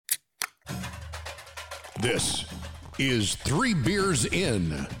This is Three Beers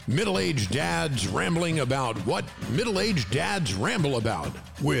In, middle-aged dads rambling about what middle-aged dads ramble about,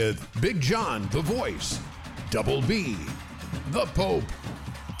 with Big John, the voice, Double B, the Pope,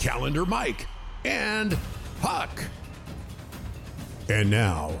 Calendar Mike, and Huck. And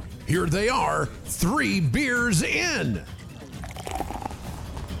now, here they are, Three Beers In.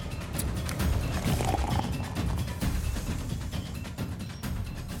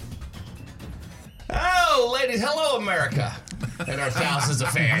 Oh, ladies, hello, America, and our thousands of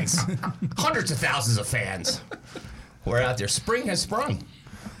fans, hundreds of thousands of fans. We're out there. Spring has sprung.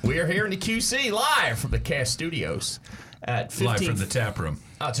 We are here in the QC live from the Cast Studios at 15th. Live from the tap room.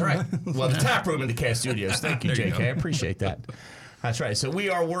 Oh, that's right. Well, the tap room in the Cast Studios. Thank you, There you JK. go. I appreciate that. That's right. So we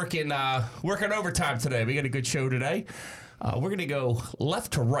are working overtime today. We got a good show today. We're going to go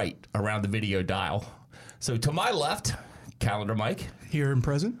left to right around the video dial. So to my left, Calendar Mike. Here and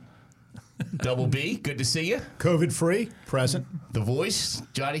present. Double B, good to see you. COVID-free, present. The voice,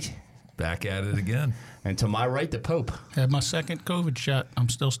 Johnny. Back at it again. And to my right, the Pope. Had my second COVID shot. I'm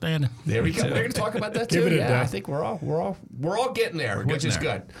still standing. There we go. We're going to talk about that too. Give it a Yeah, day. I think we're all getting there, which is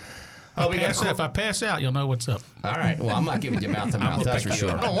there. good. Oh, we got If I pass out, you'll know what's up. all right. Well, I'm not giving you mouth to mouth. That's for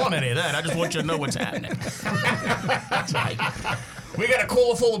sure. I don't want any of that. I just want you to know what's happening. That's right. We got a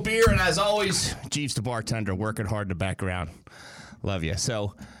cooler full of beer, and as always, Jeeves the bartender working hard in the background. Love you.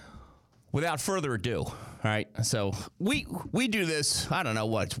 So, without further ado, all right. So we do this. I don't know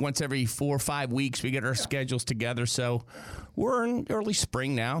what, once every 4 or 5 weeks. We get our schedules together. So we're in early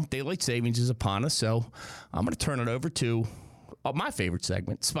spring now. Daylight savings is upon us. So I'm going to turn it over to my favorite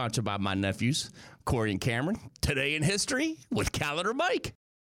segment, sponsored by my nephews, Corey and Cameron. Today in History with Calendar Mike.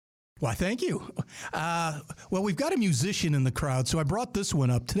 Why, thank you. Well, we've got a musician in the crowd, so I brought this one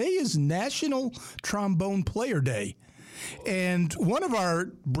up. Today is National Trombone Player Day. And one of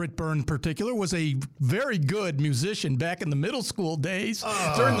our, Britt Byrne in particular, was a very good musician back in the middle school days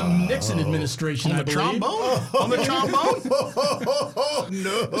during the Nixon administration, I believe. On the trombone?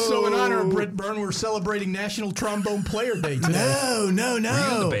 No. So in honor of Britt Byrne, we're celebrating National Trombone Player Day today. No. Were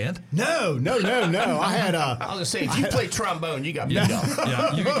you in the band? No. I had I was going to say, if you play trombone, you got beat up.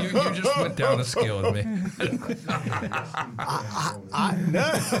 Yeah, you just went down a scale with me.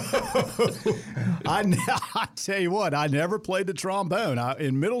 I tell you what, I never played the trombone.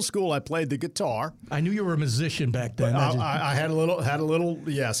 In middle school, I played the guitar. I knew you were a musician back then. I had a little.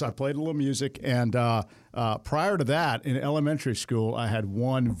 Yes, I played a little music, and prior to that, in elementary school, I had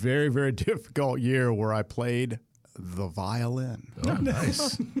one very, very difficult year where I played the violin. Oh,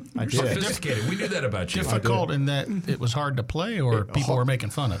 nice. I You're did. sophisticated. We knew that about you. Difficult in that it was hard to play, or people were making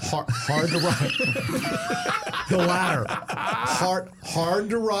fun of it. Hard to ride. The latter. Hard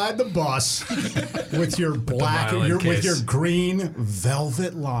to ride the bus with your black, violin with case. your green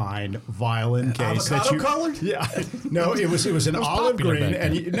velvet line violin case. Avocado colored? Yeah. No, it was an olive popular green, back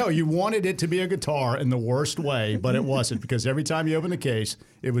and then. you wanted it to be a guitar in the worst way, but it wasn't, because every time you opened the case,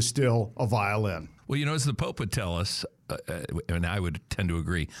 it was still a violin. Well, as the Pope would tell us, and I would tend to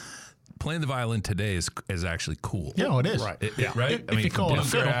agree, playing the violin today is actually cool. Yeah, it is. Right. Right? If you call it a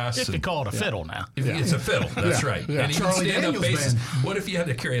fiddle, bluegrass if you and- call it a fiddle now. It's a fiddle. That's right. Yeah. And even Charlie stand-up Daniels bass. Band. What if you had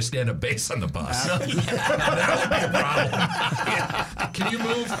to carry a stand-up bass on the bus? That would be a problem. Can you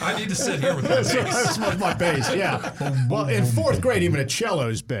move? I need to sit here with my bass. That's what my bass, yeah. Well, in fourth grade, even a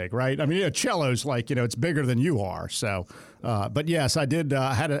cello's big, right? I mean, a cello's like, it's bigger than you are. So, but yes, I did.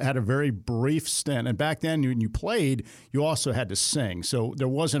 Had a very brief stint, and back then, when you played, you also had to sing. So there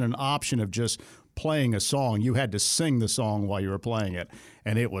wasn't an option of just playing a song. You had to sing the song while you were playing it,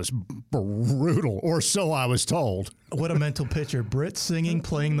 and it was brutal, or so I was told. What a mental picture. Britt singing,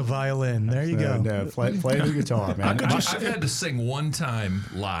 playing the violin. There you go. And, play the guitar, man. I've had to sing one time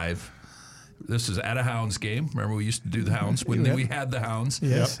live. This is at a Hounds game. Remember, we used to do the Hounds when we had the Hounds.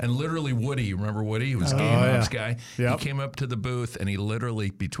 Yes. And literally, Woody, you remember Woody? He was game ops guy. Yep. He came up to the booth and he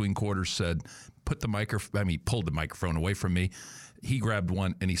literally, between quarters, said, he pulled the microphone away from me. He grabbed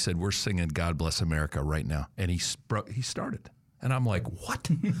one and he said, "We're singing God Bless America right now." And he started. And I'm like, what?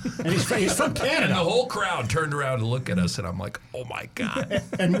 And he's from And Canada. the whole crowd turned around to look at us, and I'm like, oh my God.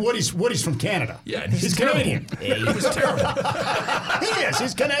 And Woody's from Canada. Yeah, and he's Canadian. He was terrible. He is.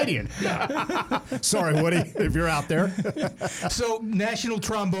 He's Canadian. Sorry, Woody, if you're out there. So, National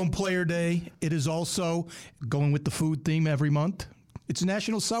Trombone Player Day. It is also going with the food theme every month. It's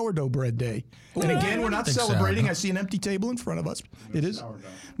National Sourdough Bread Day. And again, we're not celebrating. I see an empty table in front of us. It is.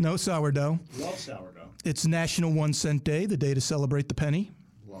 No sourdough. Love sourdough. It's National 1 Cent Day, the day to celebrate the penny.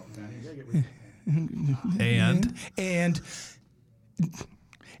 Love penny. And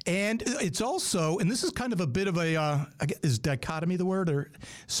And it's also, and this is kind of a bit of a, is dichotomy the word?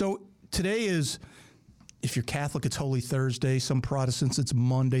 So today is If you're Catholic, it's Holy Thursday. Some Protestants, it's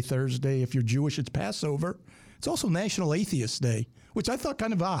Monday, Thursday. If you're Jewish, it's Passover. It's also National Atheist Day, which I thought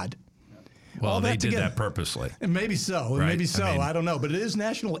kind of odd. Well, All they that did together. that purposely. And maybe so. Right. Maybe so. I mean- I don't know. But it is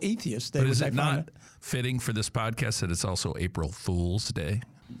National Atheist Day. But which is I it found not fitting for this podcast that it's also April Fool's Day?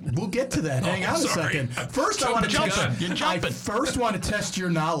 We'll get to that. Hang on a sorry. second. First, I want to Jumping the gun. You're jumping. I first want to test your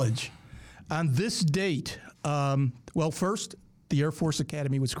knowledge on this date. First, the Air Force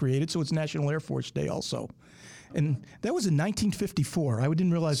Academy was created, so it's National Air Force Day also. And that was in 1954. I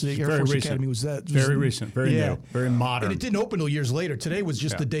didn't realize the Air Very Force recent. Academy was that. Very recent, very new, very modern. And it didn't open until years later. Today was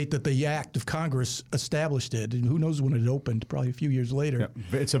just the date that the Act of Congress established it. And who knows when it opened, probably a few years later.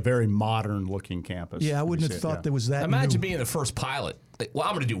 Yeah, it's a very modern-looking campus. Yeah, I wouldn't You have see it, thought there was that. Imagine new. being the first pilot. Like, well,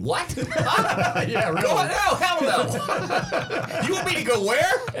 I'm going to do what? Yeah, really. Go on, no, hell no. You want me to go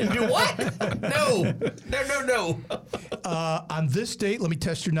where and do what? No. On this date, let me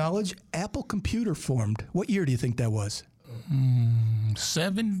test your knowledge. Apple Computer formed. What year do you think that was?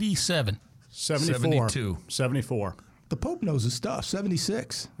 77. 74. 72. 74. The Pope knows his stuff.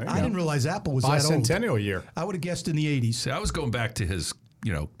 76. you I go. didn't realize Apple was that old. Bicentennial year. I would have guessed in the 80s. See, I was going back to his,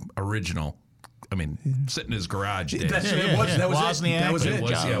 original. I mean, sitting in his garage days. That's Yeah, what yeah, it was. yeah. That was Wozniak. it. That was It it.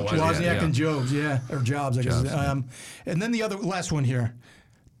 was, yeah, Wozniak, Wozniak yeah. and Jobs, or Jobs, I guess. Jobs, And then the last one here.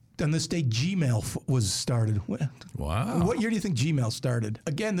 On this date, Gmail was started. Wow. What year do you think Gmail started?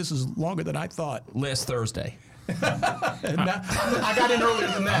 Again, this is longer than I thought. Last Thursday. I got in earlier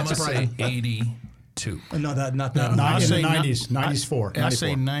than I'm that. going to say 82. No, not that. No, No, I'll In the say 90s, 94. I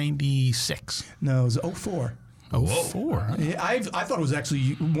say 94. 96. no, it was 04. Oh, 4. Yeah, I thought it was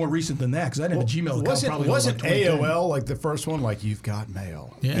actually more recent than that because I didn't have a Gmail account. probably Wasn't until like 2010. AOL like the first one? Like, you've got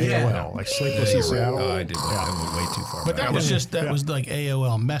mail. Yeah. AOL. Like Sleepless in Seattle. Oh, I did. I went way too far But back. that was was like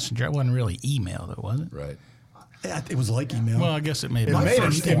AOL Messenger. It wasn't really email, though, was it? Right. Yeah, it was like email. Well, I guess it made It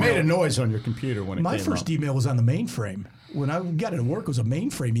it. made a noise on your computer when it My came first up. email was on the mainframe. When I got it at work, it was a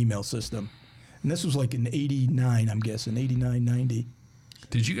mainframe email system. And this was like in 89, I'm guessing, 89, 90.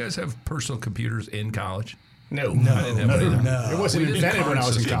 Did you guys have personal computers in college? No. I didn't have one either. No. It wasn't We did invented when I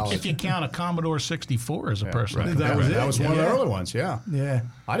was in card college. If you count a Commodore 64 as a personal right. computer. That was it. That was one of the Yeah. early ones, yeah. Yeah.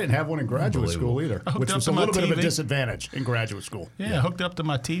 I didn't have one in graduate school either, hooked which up was to a my little bit of a TV. disadvantage in graduate school. Yeah, I hooked up to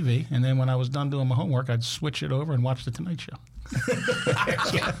my TV, and then when I was done doing my homework, I'd switch it over and watch The Tonight Show.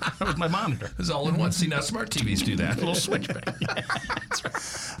 That was my monitor. It was all in one. See, now smart TVs do that. A little switchback.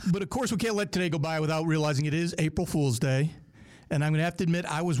 But of course, we can't let today go by without realizing it is April Fool's Day. And I'm going to have to admit,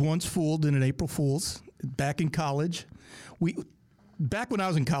 I was once fooled in an April Fool's back in college. Back when I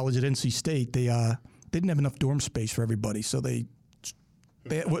was in college at NC State, they didn't have enough dorm space for everybody, so they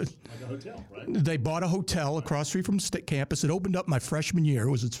bought a hotel across the street from the state campus. It opened up my freshman year.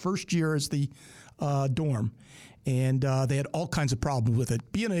 It was its first year as the dorm. And they had all kinds of problems with it.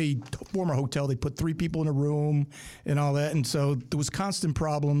 Being a former hotel, they put 3 people in a room and all that. And so there was constant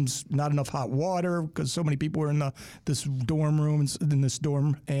problems, not enough hot water because so many people were in this dorm room, in this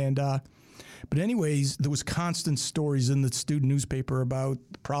dorm. And but anyways, there was constant stories in the student newspaper about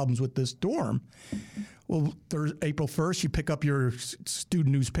problems with this dorm. Well, April 1st, you pick up your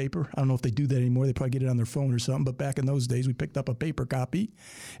student newspaper. I don't know if they do that anymore. They probably get it on their phone or something. But back in those days, we picked up a paper copy.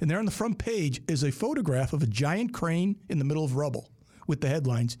 And there on the front page is a photograph of a giant crane in the middle of rubble with the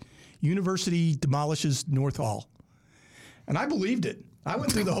headlines, University demolishes North Hall. And I believed it. I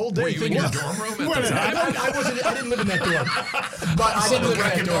went through the whole day Were you in thinking, your dorm room at the time? I didn't live in that dorm. But I didn't live in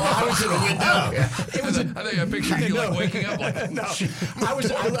that dorm. I was in the window. It was I think I pictured you like waking up like, no,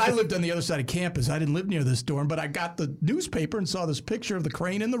 I lived on the other side of campus. I didn't live near this dorm, but I got the newspaper and saw this picture of the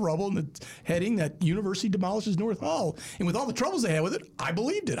crane in the rubble and the heading that University demolishes North Hall. And with all the troubles they had with it, I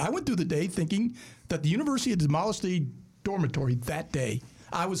believed it. I went through the day thinking that the university had demolished the dormitory that day.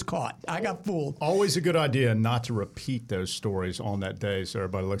 I was caught. I got fooled. Always a good idea not to repeat those stories on that day, so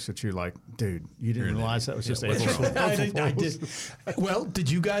everybody looks at you like, dude, you didn't realize that was just April Fool's. I did. Well,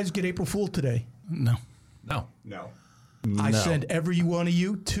 did you guys get April Fool today? No. no. No. I sent every one of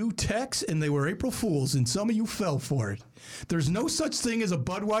you 2 texts, and they were April Fools, and some of you fell for it. There's no such thing as a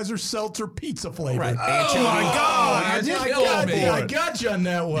Budweiser seltzer pizza flavor. Right. Oh, my God. I got you on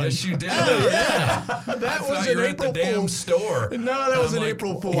that one. Yes, you did. That was an You're at the April damn Fool. store. No, that was I'm an like,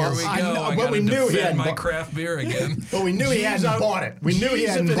 April Fool. Here we go. I know, I but gotta we knew he defend had my bu- craft beer again. But we knew he hadn't bought it. We knew he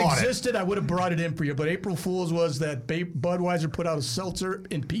hadn't If it bought it. existed, I would have brought it in for you. But April Fool's was that Budweiser put out a seltzer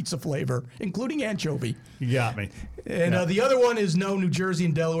in pizza flavor, including anchovy. You got me. And And the other one is no, New Jersey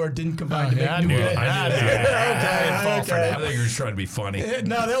and Delaware didn't combine to make I New knew England. it. I knew it. Okay. I think you were just trying to be funny.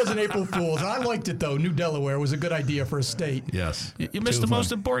 No, that was an April Fool's. I liked it, though. New Delaware was a good idea for a state. Yes. You missed the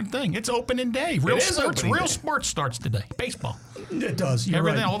most important thing. It's opening day. Real is sports. opening Real day. sports starts today. Baseball. It does. You're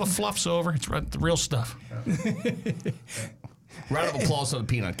Everything. right. All the fluff's over. It's the real stuff. Round of applause for the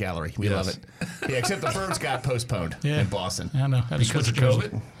Peanut Gallery. We Yes. love it. Yeah, except the Birds got postponed Yeah. in Boston. I know. Had to Because switch of jersey.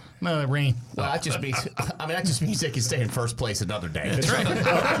 COVID? No, the rain. Well, that just means they can stay in first place another day. That's right.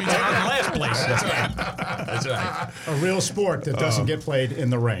 That means they're in last place. That's right. That's right. A real sport that doesn't get played in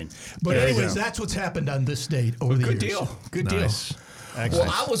the rain. But There you anyways, go. that's what's happened on this state over the Good years. deal. Good Nice. deal. Excellent.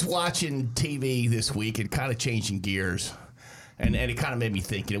 Well, I was watching TV this week and kind of changing gears. And it kind of made me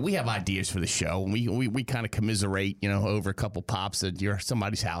think, we have ideas for the show, and we kind of commiserate, over a couple pops at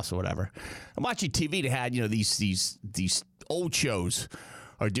somebody's house or whatever. I'm watching TV. They had, these old shows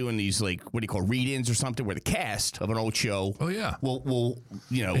are doing these, like, what do you call, read-ins or something, where the cast of an old show. Oh, yeah. Will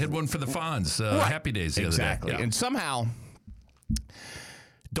They had one for the Fonz, Happy Days the exactly. other day. Yeah. And somehow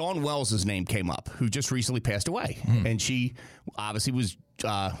Dawn Wells' name came up, who just recently passed away. And she obviously was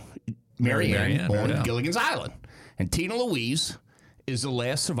Mary Ann on yeah. Gilligan's Island. And Tina Louise is the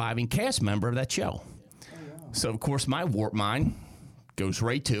last surviving cast member of that show. So, of course, my warp mind goes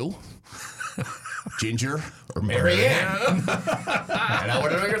right to Ginger or Mary Ann. And I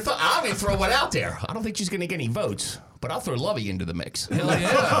would have thought, I'll be throwing one out there. I don't think she's going to get any votes, but I'll throw Lovey into the mix. Hell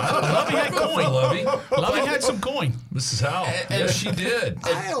yeah. Lovey had coin. Lovey. Lovey had some coin. Mrs. Howell. Yes, she did.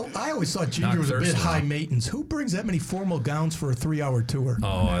 I always thought Ginger Not was a bit thirsty. high maintenance. Who brings that many formal gowns for a 3-hour tour? Oh,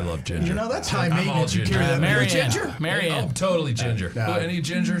 I love Ginger. That's high I'm all maintenance. You Ginger. carry that Mary many. Ann. Ginger? Mary Ann. Oh, totally Ginger. Any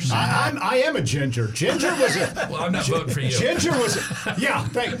Gingers? I am a ginger. Ginger was a. Well, I'm not voting for you. Ginger was,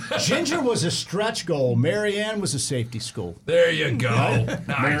 Ginger was a stretch goal. Mary Ann was a safety school. There you go. Nice.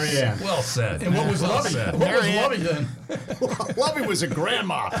 Mary Ann. Well said. And what was well Lovey? said. What was Mary Ann. Lovey then? Lovey was a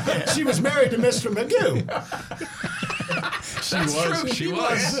grandma. She was married to Mr. Magoo. She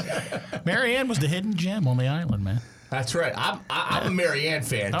was. Mary Ann was the hidden gem on the island, man. That's right. I'm a Mary Ann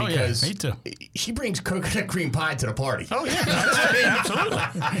fan Oh, yeah, because me too. she brings coconut cream pie to the party. Oh, yeah.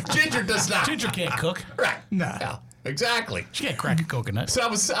 Absolutely. Ginger does not. Ginger can't cook. Right. Nah. Yeah, exactly. She can't crack a coconut. So I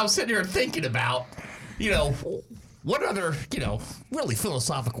was sitting here thinking about, what other, really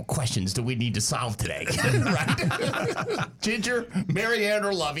philosophical questions do we need to solve today? Right? Ginger, Mary Ann,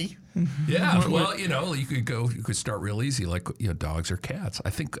 or Lovey? Yeah. Well, you could start real easy, like dogs or cats. I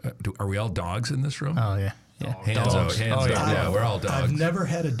think. Are we all dogs in this room? Oh, yeah. Yeah. Hands out. Hands Oh, up. yeah. Yeah, we're all dogs. I've never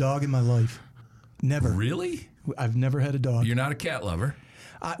had a dog in my life. Never. Really? I've never had a dog. You're not a cat lover?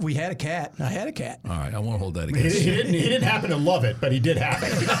 We had a cat. I had a cat. All right, I won't hold that He against you. didn't happen to love it, but he did have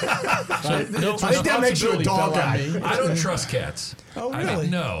it. I think that makes you a Responsibility dog fell on guy. me. I don't trust cats. Oh,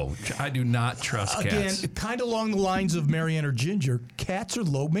 really? No, I do not trust Again, cats. kind of along the lines of Marianne or Ginger, cats are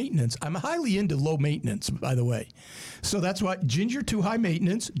low maintenance. I'm highly into low maintenance, by the way. So that's why Ginger, too high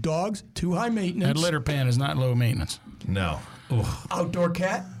maintenance. Dogs, too high That maintenance. litter pan is not low maintenance. No. Ugh. Outdoor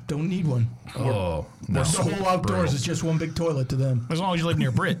cat, don't need one. Oh, no. The whole outdoors is just one big toilet to them. As long as you live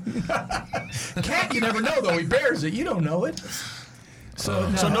near Brit. Cat, you never know, though. He bears it. You don't know it. So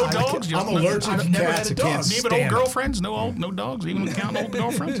no dogs? You I'm don't- allergic I've to never cats. had a I can't dog. Even old stand them. girlfriends? No dogs? Even counting old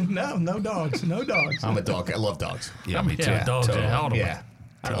girlfriends? No dogs. No dogs. I'm a dog. I love dogs. Yeah, me too. Yeah, dogs. Totally. Yeah, all of them. Yeah.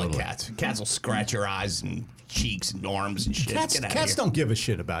 I don't like Totally. cats. Cats will scratch your eyes and cheeks and arms and shit. Cats, Get outta cats here. don't give a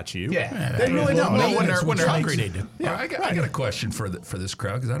shit about you. Yeah. They really don't. Well, When Maintenance, they're which hungry, makes- they do. Yeah, I got a question for this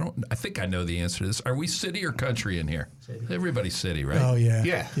crowd because I think I know the answer to this. Are we city or country in here? Everybody's city, right? Oh, yeah.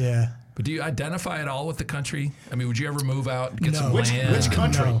 Yeah. Yeah. But do you identify at all with the country? I mean, would you ever move out and get No. some Which land?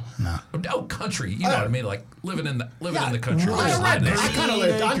 country? No. Oh, country. You know what I mean? Like living in the country. I Right there. kind of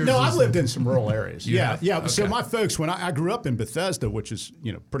lived. acres I've is lived in some rural areas. Yeah? Yeah. So Okay. my folks, when I grew up in Bethesda, which is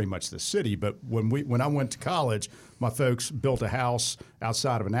pretty much the city, but when I went to college, my folks built a house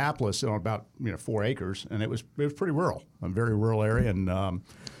outside of Annapolis on about 4 acres, and it was pretty rural, a very rural area, and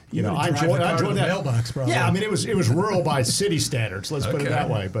You I gotta drive the car to enjoyed the that mailbox, probably. Yeah, I mean it was rural by city standards. Let's put it Okay. that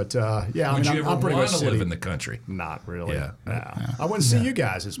way. But yeah, Would I mean, you ever I'm pretty want much to live city. in the country? Not really. Yeah. No. I wouldn't see you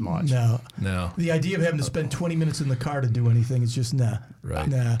guys as much. No. No. The idea of having to spend 20 minutes in the car to do anything is just nah. Right.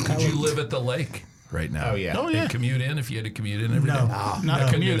 Nah. Could you live at the lake right now? Oh, yeah. Oh, yeah. And commute in if you had to commute in every day? No. Not No.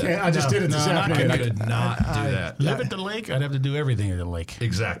 commute. Yeah, I just did it this No, not afternoon. I could not do that. Live at the lake? I'd have to do everything at the lake.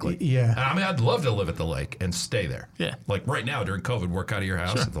 Exactly. Yeah. I mean, I'd love to live at the lake and stay there. Yeah. Like right now during COVID, work out of your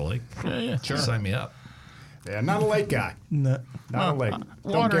house at the lake. Yeah. Sure. Sign me up. Yeah, not a lake guy. No. Not a lake. Don't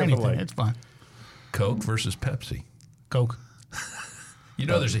Water, care for anything. lake. It's fine. Coke versus Pepsi. Coke. You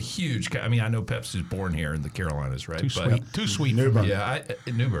know, there's a huge. I mean, I know Pepsi's born here in the Carolinas, right? Too sweet. Too sweet. New for me. Bern.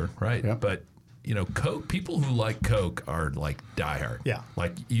 Yeah, New Bern, right? Yep. But Coke. People who like Coke are like diehard. Yeah.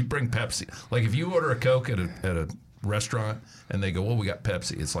 Like you bring Pepsi. Like if you order a Coke at a restaurant and they go, well, we got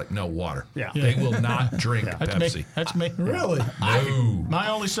Pepsi. It's like, no, water. Yeah. They will not drink Pepsi. That's me. Really? No. My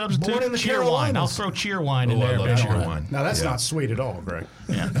only substitute, Born in the cheer wine. I'll Carolinas. throw cheer wine in Oh, there. I love but cheer don't- wine. Now, that's not sweet at all, Greg.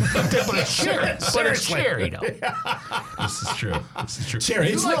 Yeah. But it's cherry. But it's cherry, though. This is true. This is true. Cherry,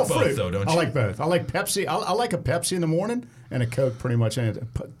 You it's like real both, fruit. though, don't I you? like both. I like Pepsi. I like a Pepsi in the morning and a Coke pretty much.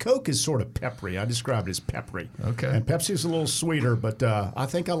 Coke is sort of peppery. I describe it as peppery. Okay. And Pepsi is a little sweeter, but I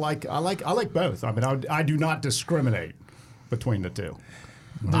think I like both. I mean, I do not discriminate between the two.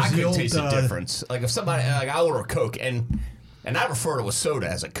 I the could old, taste the difference. Like if somebody, like I order a Coke and I refer to a soda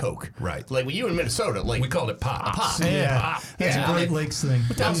as a Coke. Right. Like when you in Minnesota, like We called it pop. pop. Yeah. Pop. That's Yeah, a I Great mean, Lakes thing.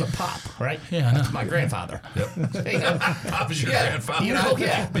 That was a pop, right? Yeah, I know. That's my grandfather. Yep. You know? Pop is your Yeah. grandfather. You know,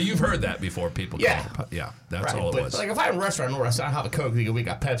 yeah. But you've heard that before. People Yeah. call it pop. Yeah. That's Right. all it But was. like if I'm in a restaurant or I have a Coke, they go, we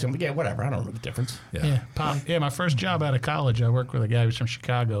got Pepsi. I'm like, yeah, whatever. I don't know the difference. Yeah, pop. Yeah, my first job out of college, I worked with a guy who was from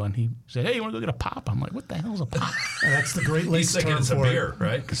Chicago, and he said, "Hey, you want to go get a pop?" I'm like, "What the hell's a pop?" That's the Great He's Lakes thinking term it's a for it. beer,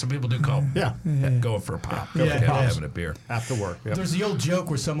 right? Because some people do call going for a pop. Yeah, Having a beer. After work. Yep. There's the old joke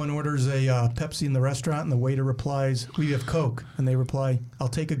where someone orders a Pepsi in the restaurant and the waiter replies, "We have Coke," and they reply, "I'll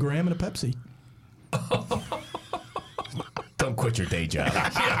take a gram and a Pepsi." Don't quit your day job.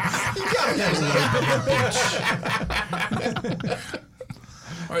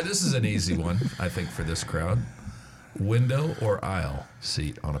 All right, this is an easy one, I think, for this crowd. Window or aisle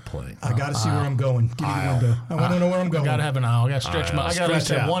seat on a plane? I got to see where I'm going. Give me the window. I want to know where I'm going. I gotta have an aisle. I gotta stretch my. I gotta at least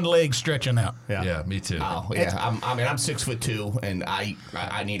Stretch have out. one leg stretching out. Yeah, me too. Oh yeah, I'm 6'2", and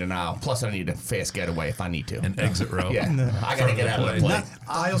I need an aisle. Plus, I need a fast getaway if I need to. An exit row. Yeah, I gotta get out of the plane. Not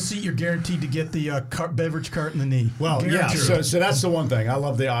aisle seat. You're guaranteed to get the beverage cart in the knee. Well, yeah. Guaranteed. So that's the one thing. I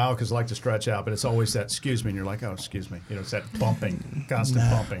love the aisle because I like to stretch out, but it's always that excuse me, and you're like, oh, excuse me. It's that bumping,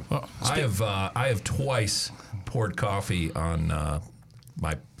 constant bumping. I have twice poured coffee on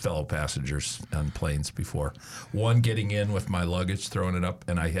my fellow passengers on planes before. One getting in with my luggage, throwing it up,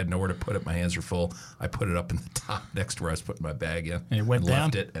 and I had nowhere to put it. My hands were full. I put it up in the top next to where I was putting my bag in. And it went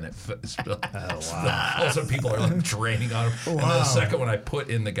left down? it, and it spilled. Oh, wow. Also, people are like draining on it. And then the second one I put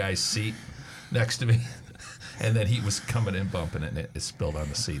in the guy's seat next to me, and then he was coming in bumping it, and it spilled on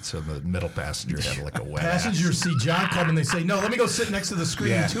the seat. So the middle passenger had like a wet ass. Passengers see John come and they say, "No, let me go sit next to the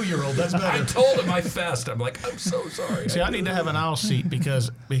screaming Yeah. 2-year-old. That's I better." told him I fast. I'm like, I'm so sorry. See, I need to have an aisle seat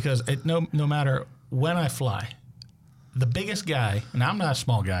because no matter when I fly, the biggest guy, and I'm not a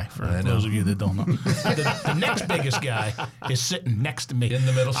small guy for those of you that don't know, the next biggest guy is sitting next to me In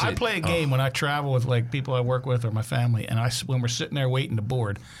the middle I seat. play a game when I travel with like people I work with or my family, and when we're sitting there waiting to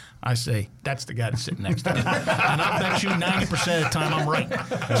board, I say, that's the guy that's sitting next to me. And I bet you 90% of the time I'm right.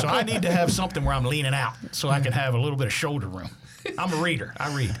 So I need to have something where I'm leaning out so I can have a little bit of shoulder room. I'm a reader.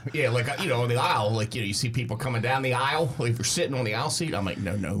 I read. Yeah, like on the aisle, like you see people coming down the aisle. Like if you're sitting on the aisle seat, I'm like,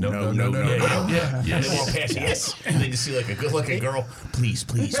 no. Yeah. And they walk past you, yes. And they just see like a good-looking girl. Please.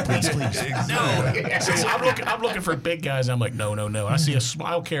 No. So I'm looking for big guys. I'm like, no. I see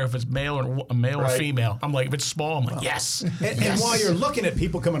I don't care if it's male or female. I'm like, if it's small, I'm like, yes. And while you're looking at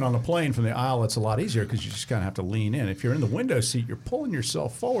people coming on the plane from the aisle, it's a lot easier because you just kind of have to lean in. If you're in the window seat, you're pulling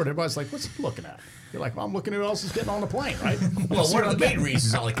yourself forward. Everybody's like, what's he looking at? You're like, well, I'm looking at who else is getting on the plane, right? Well, one of the main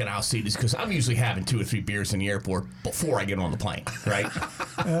reasons I like an aisle seat is because I'm usually having 2 or 3 beers in the airport before I get on the plane, right?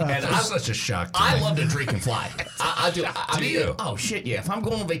 And That's such a shock to I me. love to drink and fly. I do. I Do mean, you? oh shit, yeah. If I'm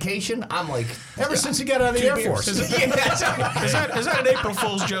going on vacation, I'm like Ever since you got out of the Air Force. Is that an April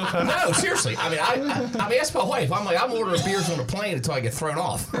Fool's joke? Huh? No, seriously. I mean, I that's my wife. I'm like, I'm ordering beers on the plane until I get thrown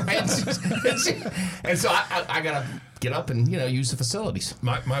off. Right? And so I gotta get up and use the facilities.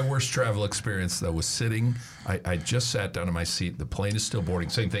 My worst travel experience, though, was sitting. I just sat down in my seat. The plane is still boarding.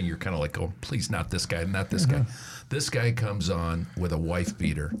 Same thing. You're kind of like, oh, please, not this guy, not this guy. This guy comes on with a wife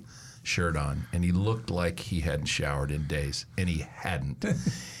beater shirt on, and he looked like he hadn't showered in days, and he hadn't.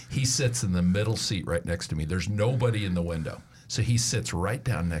 He sits in the middle seat right next to me. There's nobody in the window. So he sits right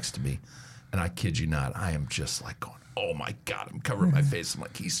down next to me, and I kid you not, I am just like going, oh my God, I'm covering my face. I'm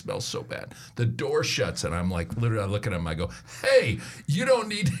like, he smells so bad. The door shuts, and I'm like, literally, I look at him, I go, hey, you don't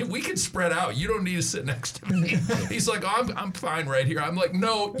need, we can spread out. You don't need to sit next to me. He's like, oh, I'm fine right here. I'm like,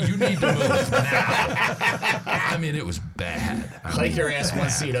 no, you need to move now. I mean, it was bad. Take your ass one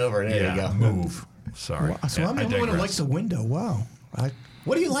seat over. There you go. Move. Sorry. So I'm the I only one who digress. likes a window. Wow.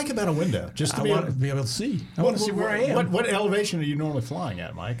 What do you like about a window? Just to I be want to be able to see. I What- want to see where I am. What elevation are you normally flying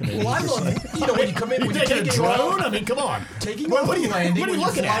at, Mike? I mean, Well, I love it. When you come in, when you're taking a taking drone? I mean, come on. Taking What off are you- and landing, what are you when you're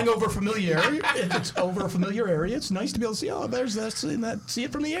looking flying at? over a familiar area, if it's over a familiar area, it's nice to be able to see, oh, there's this and that, see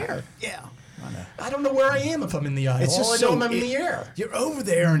it from the air. Yeah. I don't know where I am if I'm in the aisle. It's All just I know so I'm in the air. You're over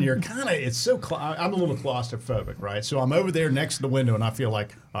there, and you're kind of. It's so. I'm a little claustrophobic, right? So I'm over there next to the window, and I feel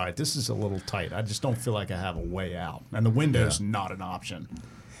like, all right, this is a little tight. I just don't feel like I have a way out, and the window's not an option.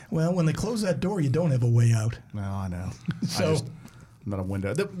 Well, when they close that door, you don't have a way out. No, I know. So. Not a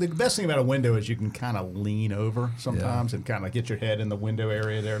window. The best thing about a window is you can kind of lean over sometimes and kind of get your head in the window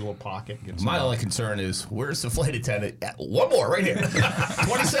area there, a little pocket. My only concern is where's the flight attendant? One more right here.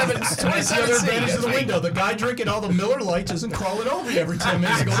 27. That's the other advantage of the window. The guy drinking all the Miller Lights isn't crawling over you every 10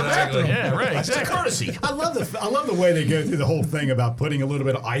 minutes to go to the bathroom. Yeah, right. It's a courtesy. I love the way they go through the whole thing about putting a little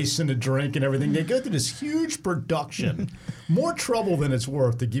bit of ice in a drink and everything. They go through this huge production. More trouble than it's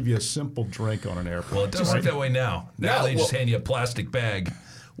worth to give you a simple drink on an airplane. Well, it doesn't work that way now. Now they just hand you a plastic bag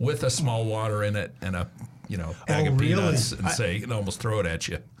with a small water in it and a bag of peanuts and say, and almost throw it at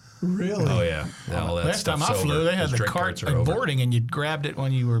you. Really? Oh yeah. All that Last time I stuff's flew, over. they had Those the drink cart carts are at over. boarding, and you grabbed it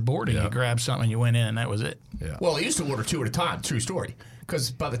when you were boarding. Yeah. You grabbed something, and you went in, and that was it. Yeah. Well, I used to order 2 at a time. True story.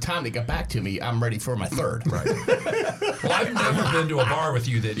 Because by the time they got back to me, I'm ready for my third. Right. Well, I've never been to a bar with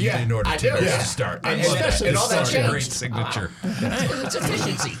you that you didn't order I 2 do. to start. And I love that. all that It's such a great changed. signature. It's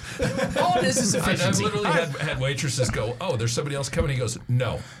efficiency. All it is I've efficiency. literally had waitresses go, "Oh, there's somebody else coming." He goes,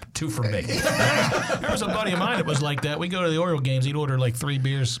 "No, 2 for me." There was a buddy of mine that was like that. We go to the Oriole games. He'd order like 3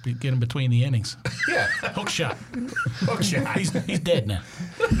 beers, get them between the innings. Yeah. Hook shot. Hook shot. He's dead now.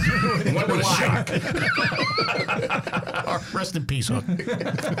 Wonder why. Rest in peace, Hook.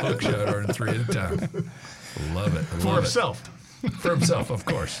 Hook shot ordered 3 at a time. Love it. For himself. For himself, of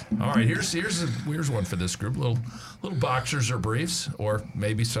course. All right, here's one for this group. Little boxers or briefs, or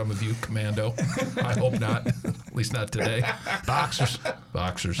maybe some of you commando. I hope not. At least not today. Boxers.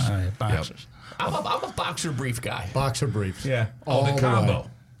 Boxers. All right, boxers. I'm a boxer brief guy. Boxer briefs. Yeah. Oh, the All combo. way.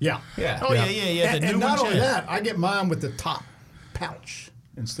 Yeah. Yeah. Oh, yeah. The And new not ones, only yeah. that, I get mine with the top pouch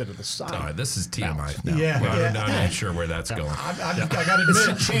instead of the side. All right, this is TMI now. Yeah, Well, yeah. I'm not even sure where that's going. I got to admit,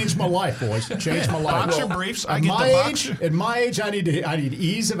 It changed my life, boys. It changed my life. Boxer briefs. I At get my the age, boxer. at my age, I need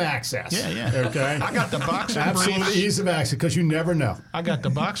ease of access. Yeah. Okay. I got the boxer Absolute briefs. ease of access because you never know. I got the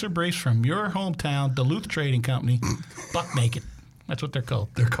boxer briefs from your hometown, Duluth Trading Company, Buck Naked. That's what they're called.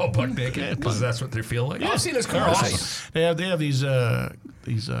 They're called buck naked because that's what they feel like. I've seen this They're commercial. awesome. They have these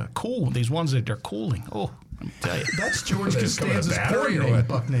ones that they're cooling. Oh, let me tell you. that's George Does it come with a Costanza's battery porn or name, what?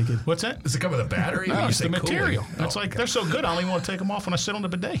 Buck Naked. What's that? Does it come with a battery? No, when you it's say the cooling? material. Oh, It's like they're so good, I don't even want to take them off when I sit on the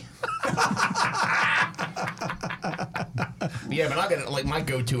bidet. Yeah, but I get like my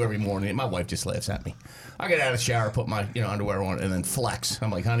go-to every morning. My wife just laughs at me. I get out of the shower, put my underwear on, and then flex.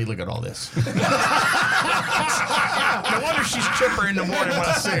 I'm like, honey, look at all this. No wonder she's chipper in the morning when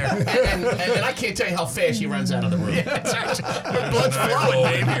I see her. and I can't tell you how fast she runs out of the room. It's actually, her blood's There's an flowing, old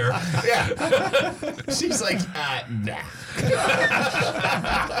baby. name here. Yeah. She's like, nah.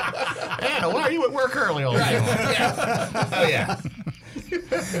 Anna, why are you at work early all the Right. time? Yeah. Oh, yeah.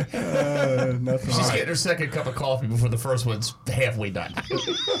 She's getting her second cup of coffee before the first one's halfway done.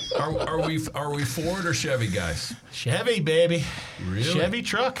 Are we Ford or Chevy guys? Chevy, baby. Really? Chevy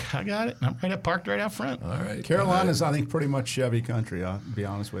truck. I got it. I'm parked right out front. All right. Carolina's, I think, pretty much Chevy country. I'll be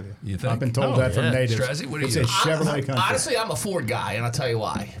honest with you. You think? I've been told Oh, that from yeah. natives. Strazzy, what do It's you a think? Chevrolet country. Honestly, I'm a Ford guy, and I'll tell you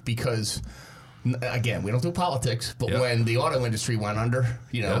why. Because, again, we don't do politics, but Yep. when the auto industry went under,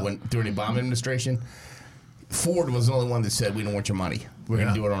 when during the Obama administration, Ford was the only one that said, we don't want your money. We're going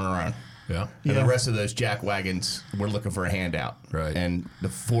to do it on our own. Yeah. And the rest of those jack wagons were looking for a handout. Right. And the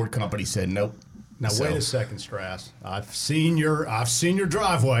Ford company said, nope. Now So- wait a second, Strass. I've seen your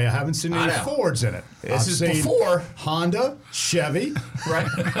driveway. I haven't seen any I know. Fords in it. This I've is seen before. Honda, Chevy. Right.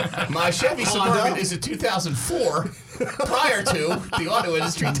 My Chevy Honda. Suburban is a 2004 prior to the auto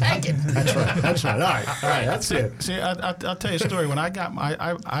industry tanking. That's right. That's right. All right. That's it. See, I'll tell you a story. When I got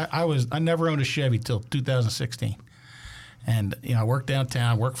I never owned a Chevy till 2016, and I worked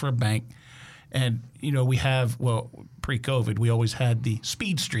downtown, worked for a bank, and we have pre-COVID we always had the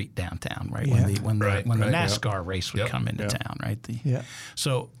Speed Street downtown, right? Yeah. When the Right, when the right, NASCAR race would Yep. come into town, right? Yeah.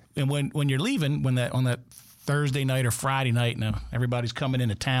 So and when you're leaving, on that Thursday night or Friday night, and everybody's coming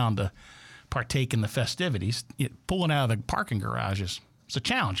into town to partake in the festivities, pulling out of the parking garages, it's a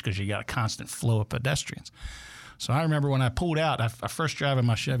challenge because you got a constant flow of pedestrians. So I remember when I pulled out, I first driving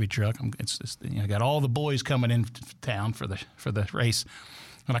my Chevy truck. I got all the boys coming into town for the race,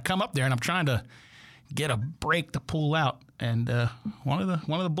 and I come up there and I'm trying to get a brake to pull out, and one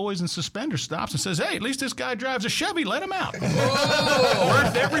of the boys in suspenders stops and says, "Hey, at least this guy drives a Chevy. Let him out.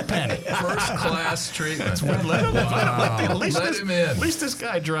 Worth every penny." First class treatment. Let him in. Let him in. At least this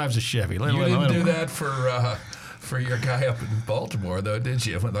guy drives a Chevy. You didn't do that for for your guy up in Baltimore, though, did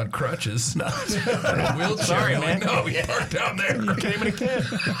you? On crutches. In a wheelchair. Sorry, You're man. like, no, he parked down there. You came in a cab.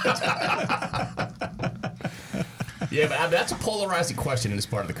 Yeah, but that's a polarizing question in this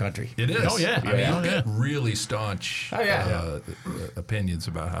part of the country. It is. Oh, yeah. I mean, Oh, you yeah. get really staunch opinions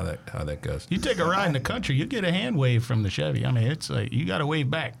about how that goes. You take a ride in the country, you get a hand wave from the Chevy. I mean, it's like you got to wave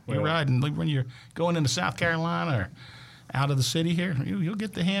back. You're riding when you're going into South Carolina or out of the city here. You'll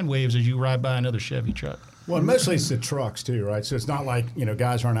get the hand waves as you ride by another Chevy truck. Well, mostly it's the trucks too, right? So it's not like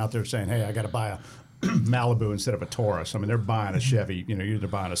guys aren't out there saying, "Hey, I got to buy a Malibu instead of a Taurus." I mean, they're buying a Chevy. You're either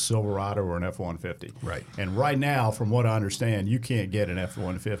buying a Silverado or an F-150. Right. And right now, from what I understand, you can't get an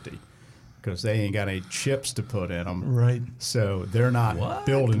F-150 because they ain't got any chips to put in them. Right. So they're not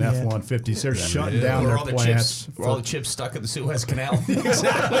building F-150s. They're shutting down Were their all the plants. chips? Were all the chips stuck in the Suez Canal?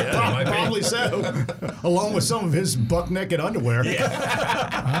 Exactly. Probably so. Along with some of his buck-naked underwear.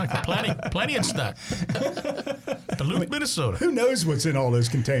 Plenty in stock. Duluth, Minnesota. Who knows what's in all those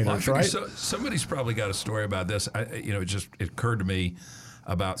Well, I containers, figure right? somebody's probably got a story about this. It just occurred to me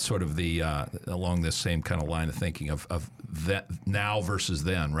about sort of the along this same kind of line of thinking of that now versus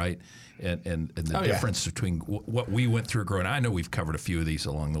then, right? And the difference between what we went through growing. I know we've covered a few of these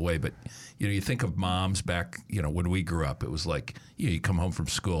along the way, but you think of moms back, when we grew up. It was like you come home from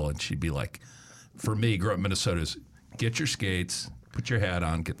school and she'd be like, for me, growing up in Minnesota, is get your skates, put your hat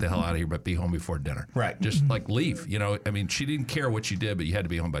on, get the hell out of here, but be home before dinner. Right. Just like leave. I mean, she didn't care what you did, but you had to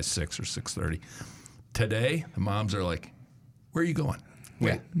be home by 6 or 6:30. Today, the moms are like, where are you going?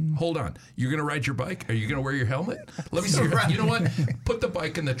 Wait, hold on. You're going to ride your bike? Are you going to wear your helmet? Let me see. You know what? Put the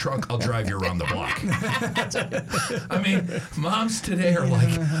bike in the trunk. I'll drive you around the block. I mean, moms today are like,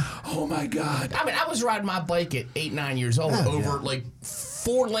 oh, my God. I mean, I was riding my bike at 8, 9 years old over like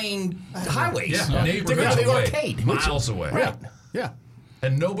 4-lane highways. Yeah, to go to neighborhoods the away, arcade. miles away. Right. Yeah.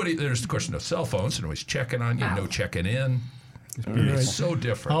 And there's, of course, no cell phones, and nobody's checking on you, no checking in. It's so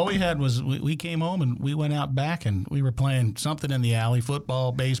different. All we had was we came home and we went out back and we were playing something in the alley,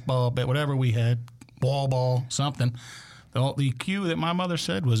 football, baseball, whatever we had, ball, something. The cue that my mother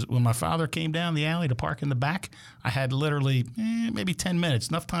said was when my father came down the alley to park in the back, I had literally maybe 10 minutes,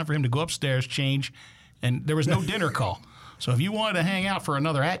 enough time for him to go upstairs, change, and there was no dinner call. So if you wanted to hang out for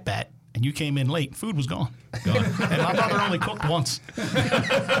another at-bat and you came in late, food was gone. And my mother only cooked once.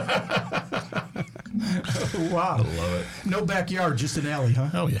 Wow. I love it. No backyard, just an alley, huh?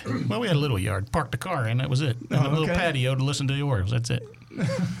 Oh, yeah. Well, we had a little yard. Parked the car in. That was it. And a little patio to listen to the Orioles. That's it.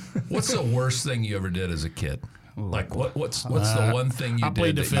 What's the worst thing you ever did as a kid? Like, what's the one thing you I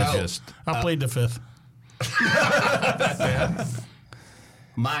played did the that fifth. you just... I played the fifth.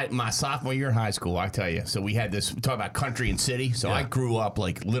 My sophomore year in high school, I tell you. So we had this, we talk about country and city. So I grew up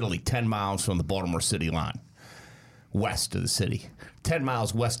like literally 10 miles from the Baltimore city line, west of the city. 10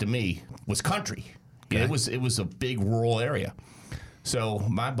 miles west of me was country. Okay. It was a big rural area. So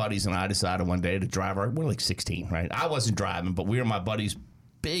my buddies and I decided one day to drive we're like 16, right? I wasn't driving, but we were my buddy's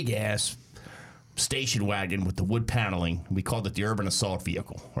big ass station wagon with the wood paneling. We called it the urban assault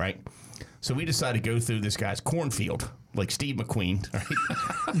vehicle, right? So we decided to go through this guy's cornfield, like Steve McQueen,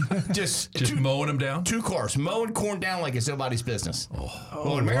 right? just mowing them down? 2 cars, mowing corn down like it's nobody's business.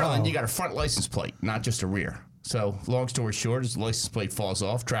 Well, in Maryland, you got a front license plate, not just a rear. So, long story short, as the license plate falls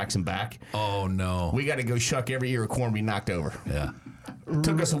off, tracks him back. Oh, no. We got to go shuck every ear of corn we knocked over. Yeah.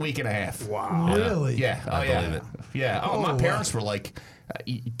 Took us a week and a half. Wow. Really? Yeah. I believe it. Yeah. My parents were like,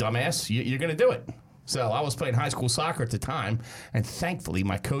 dumbass, you're going to do it. So I was playing high school soccer at the time, and thankfully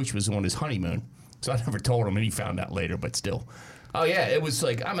my coach was on his honeymoon. So I never told him, and he found out later, but still. Oh, yeah, it was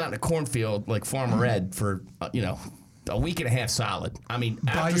like I'm out in a cornfield like Farmer Ed for, a week and a half solid. I mean.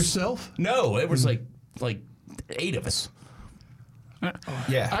 By yourself? No, it was like 8 of us.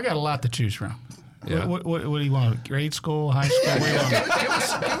 Yeah. I got a lot to choose from. Yeah. What do you want? Grade school, high school? What do you want?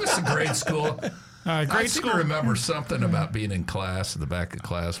 Give us a grade school. I Grade seem school. to remember something about being in class, in the back of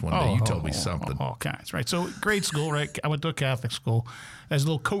class one day. You told me something. All kinds, right? So grade school, right? I went to a Catholic school. There's a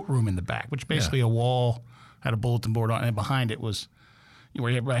little coat room in the back, which basically a wall had a bulletin board on it, and behind it was where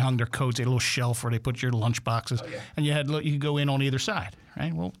everybody hung their coats. They had a little shelf where they put your lunch boxes, and you could go in on either side,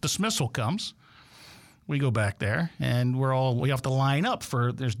 right? Well, dismissal comes. We go back there, and we have to line up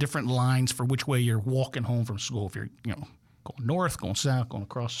there's different lines for which way you're walking home from school. If you're, going north, going south, going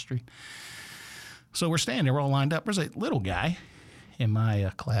across the street. So we're standing there, we're all lined up. There's a little guy in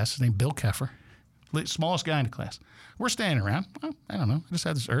my class, his name Bill Keffer, smallest guy in the class. We're standing around. Well, I don't know. I just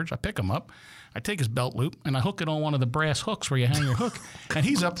had this urge. I pick him up. I take his belt loop, and I hook it on one of the brass hooks where you hang your hook. And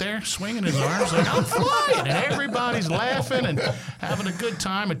he's up there swinging his arms like, I'm flying. And everybody's laughing and having a good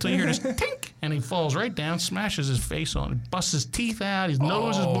time until you hear this tink. and he falls right down, smashes his face on, busts his teeth out, his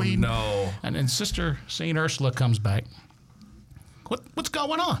nose is bleeding. No. And then Sister St. Ursula comes back. What's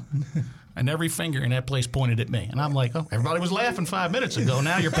going on? And every finger in that place pointed at me. And I'm like, oh, everybody was laughing 5 minutes ago.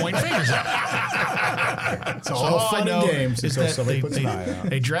 Now you're pointing fingers at me. It's all fun and games until somebody puts an eye out.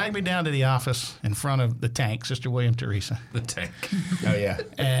 They dragged me down to the office in front of the tank, Sister William Teresa. The tank. Oh, yeah.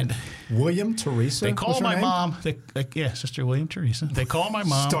 And William Teresa? they call was her my name? mom. Yeah, Sister William Teresa. They call my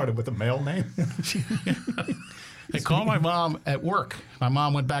mom. Started with a male name. They call my mom at work. My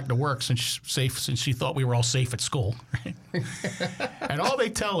mom went back to work since she thought we were all safe at school. And all they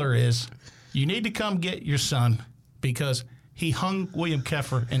tell her is, you need to come get your son because he hung William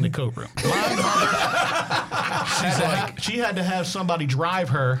Keffer in the coat room. My mother, she had to have somebody drive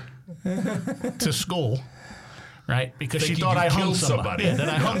her to school, right? Because Thinking she thought you I hung killed somebody. somebody. Yeah, that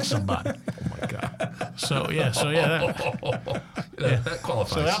I hung somebody. Oh my God. So yeah. That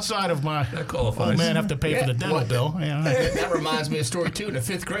qualifies. So outside of my qualifies. old man have to pay for the dental bill. Yeah. That reminds me of a story too. In the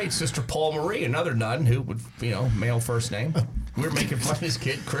 5th grade, Sister Paul Marie, another nun who would, male first name. We were making fun of this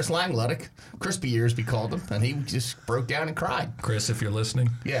kid, Chris Langlettick, Crispy Ears we called him, and he just broke down and cried. Chris, if you're listening.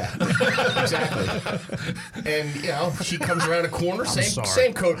 Yeah, exactly. And she comes around a corner,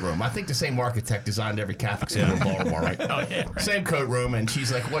 same coat room. I think the same architect designed every Catholic school in Baltimore, right? Oh yeah. Right. Same coat room, and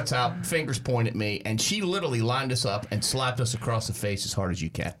she's like, "What's up?" Fingers point at me, and she literally lined us up and slapped us across the face as hard as you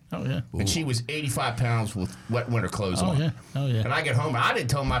can. Oh yeah. And she was 85 pounds with wet winter clothes Oh on. yeah. Oh yeah. And I get home, and I didn't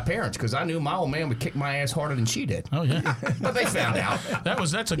tell my parents because I knew my old man would kick my ass harder than she did. Oh yeah. But they found out.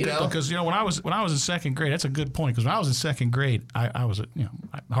 That's a good because when I was in 2nd grade, that's a good point because when I was in 2nd grade, I was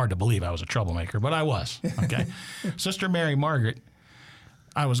hard to believe I was a troublemaker, but I was. Okay, Sister Mary Margaret,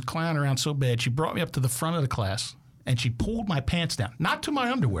 I was clowning around so bad she brought me up to the front of the class and she pulled my pants down, not to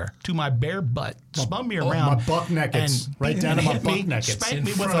my underwear, to my bare butt, spun me around, my buck neckets, right down to my buck neckets. spanked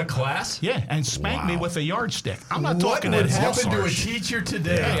me In with front of class? Yeah, and spanked me with a yardstick. I'm not What talking would that happen to a harsh. teacher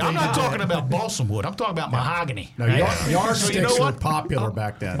today? Hey, I'm not talking about balsam wood. I'm talking about mahogany. No, right? yardsticks So were popular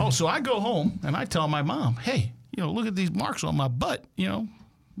back then. Oh, so I go home and I tell my mom, hey, look at these marks on my butt.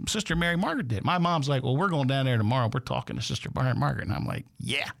 Sister Mary Margaret did. My mom's like, well, we're going down there tomorrow. We're talking to Sister Mary Margaret. And I'm like,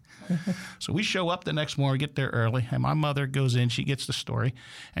 yeah. So we show up the next morning, get there early, and my mother goes in, she gets the story,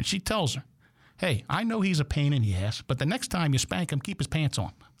 and she tells her, hey, I know he's a pain in the ass, but the next time you spank him, keep his pants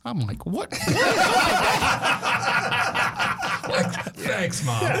on. I'm like, what? Thanks,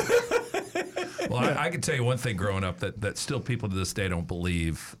 Mom. Well, I can tell you one thing growing up that still people to this day don't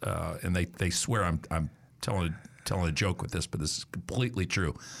believe, and they swear I'm telling a joke with this, but this is completely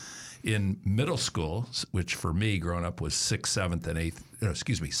true. In middle school, which for me growing up was 6th, 7th, and 8th,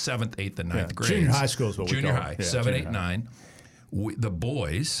 7th, 8th, and 9th grades. Junior high school is what we Junior call high, it. Yeah, 7, junior 8, 9. The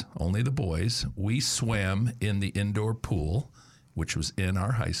boys, only the boys, we swam in the indoor pool, which was in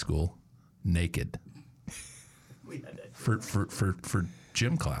our high school, naked. For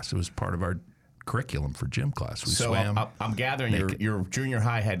gym class. It was part of our curriculum for gym class. We swam. I'm gathering your junior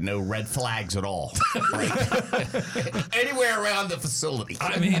high had no red flags at all. Right? Anywhere around the facility.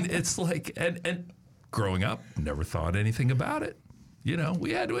 I mean, it's like, and growing up, never thought anything about it.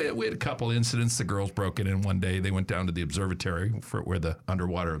 We had a couple incidents. The girls broke it in one day. They went down to the observatory where the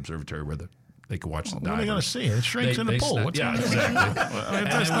underwater observatory where they could watch the divers. What are they going to see? It shrinks in the pool. Yeah, exactly. And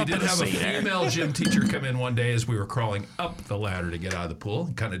then we did have a female gym teacher come in one day as we were crawling up the ladder to get out of the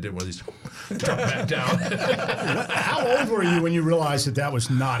pool. Kind of did one of these, drop back down. How old were you when you realized that was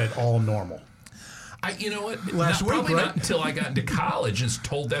not at all normal? You know what? Last week, probably right? not until I got into college and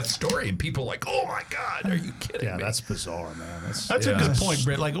told that story, and people were like, "Oh my God, are you kidding Yeah, me?" that's bizarre, man. That's a good point,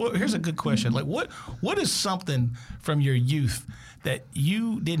 Britt. Like, here's a good question. Like, what is something from your youth that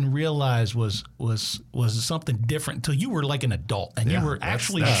you didn't realize was something different until you were like an adult and you were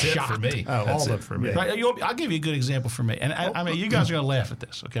actually that's shocked? it for me. Oh, That's all it of for me. Right? I'll give you a good example for me. And I mean, you guys are going to laugh at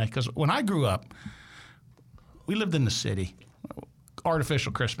this, okay? Because when I grew up, we lived in the city,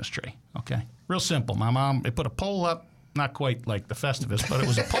 artificial Christmas tree, okay? Real simple. My mom, they put a pole up, not quite like the Festivus, but it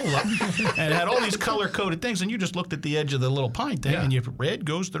was a pole up, and it had all these color-coded things, and you just looked at the edge of the little pine thing, and red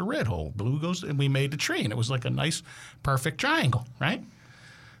goes to the red hole, blue goes, and we made the tree, and it was like a nice, perfect triangle, right?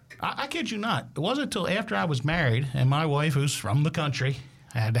 I kid you not. It wasn't until after I was married, and my wife, who's from the country,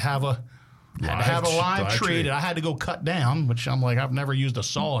 had to have a live tree that I had to go cut down, which I'm like, I've never used a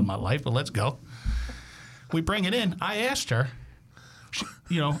saw in my life, but let's go. We bring it in. I asked her,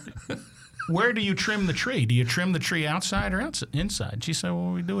 where do you trim the tree? Do you trim the tree outside or inside? She said,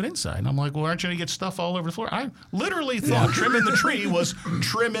 well, we do it inside. And I'm like, well, aren't you going to get stuff all over the floor? I literally thought trimming the tree was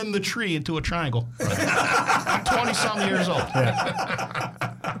trimming the tree into a triangle. I'm 20-some years old.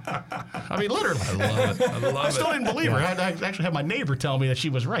 I mean, literally. I love it. I love I still it. didn't believe her. I had to actually have my neighbor tell me that she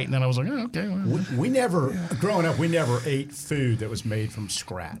was right, and then I was like, oh, okay. Well. We never, growing up, we never ate food that was made from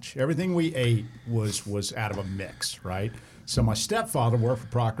scratch. Everything we ate was out of a mix, right? So my stepfather worked for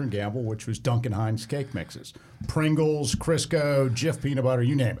Procter & Gamble, which was Duncan Hines cake mixes. Pringles, Crisco, Jif peanut butter,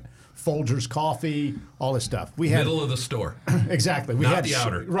 you name it. Folgers coffee, all this stuff. We had Middle of the store. exactly. We Not had the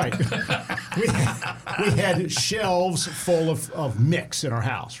outer. right. we had shelves full of mix in our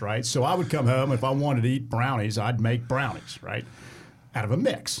house, right? So I would come home if I wanted to eat brownies, I'd make brownies, right, out of a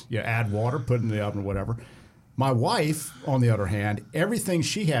mix. You add water, put it in the oven, whatever. My wife, on the other hand, everything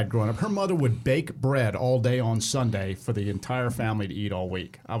she had growing up, her mother would bake bread all day on Sunday for the entire family to eat all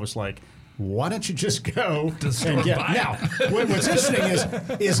week. I was like, why don't you just go and get buy it. now? What's interesting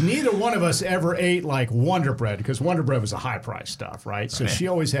is neither one of us ever ate like Wonder Bread because Wonder Bread was a high price stuff, right? So she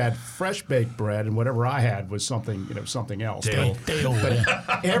always had fresh baked bread, and whatever I had was something else. Dale.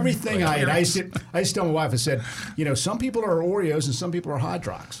 But everything I ate, I used to tell my wife, I said, some people are Oreos and some people are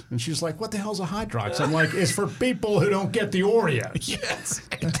Hydrox, and she's like, what the hell's a Hydrox? I'm like, it's for people who don't get the Oreos. Yes,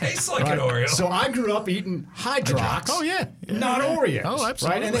 it tastes like Right? an Oreo. So I grew up eating Hydrox. Oh, yeah. Not Oreos. Oh,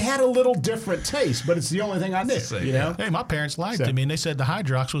 absolutely. Right? And they had a little different taste, but it's the only thing I knew. Same, You know? Hey, my parents lied So- to me, and they said the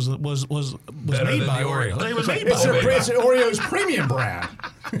Hydrox was Better made than by the Oreo. Oreo. It was made It's, by Oreo. it's Oreo's premium brand.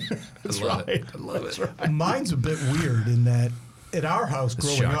 I love it. I love it. Mine's a bit weird in that at our house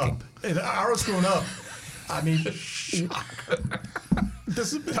growing shocking. up. At our house growing up, I mean,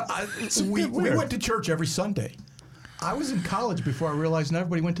 we went to church every Sunday. I was in college before I realized not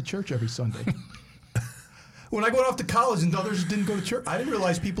everybody went to church every Sunday. When I went off to college and others didn't go to church, I didn't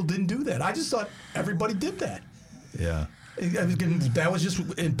realize people didn't do that. I just thought everybody did that. Yeah. That was just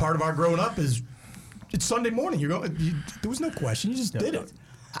in part of our growing up is it's Sunday morning. There was no question. You just did it.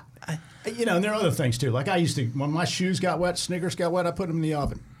 And there are other things too. Like I used to, when my shoes got wet, Sneakers got wet, I put them in the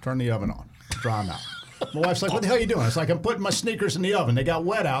oven. Turn the oven on, dry them out. My wife's like, what the hell are you doing? It's like, I'm putting my sneakers in the oven. They got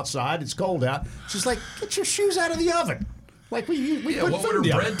wet outside. It's cold out. She's like, get your shoes out of the oven. Like we put What food in would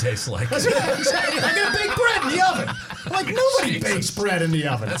the her oven. bread taste like? Yeah, exactly. I got to bake bread in the oven. Like nobody Jesus. bakes bread in the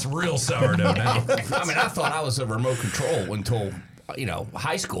oven. That's real sourdough now. I mean, I thought I was a remote control until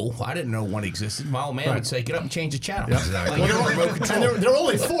high school. I didn't know one existed. My old man would say, "Get up and change the channel." Exactly. Like, you're a remote control. And there were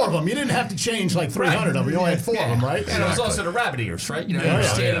only 4 of them. You didn't have to change like 300 of them. You only had 4 of them, right? And it was also the rabbit ears, right? You're Yeah.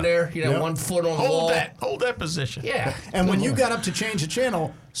 standing there, Yeah. 1 foot on the wall. Hold that position. Yeah. And when you got up to change the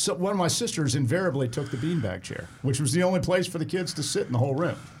channel, so one of my sisters invariably took the beanbag chair, which was the only place for the kids to sit in the whole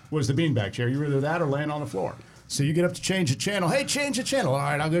room, was the beanbag chair. You were either that or laying on the floor. So you get up to change the channel. Hey, change the channel. All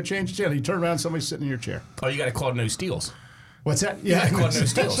right, I'll go change the channel. You turn around, somebody's sitting in your chair. Oh, you got to call no steals. What's that? You got to call no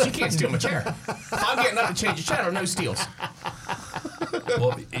steals. You can't steal my chair. If I'm getting up to change the channel, no steals.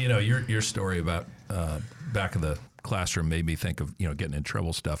 Well, your story about back in the classroom made me think of getting in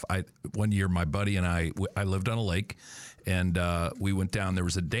trouble stuff. One year my buddy and I lived on a lake, and we went down. There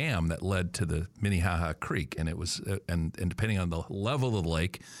was a dam that led to the Minnehaha Creek, and it was and depending on the level of the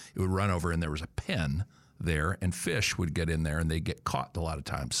lake, it would run over, and there was a pen there, and fish would get in there, and they get caught a lot of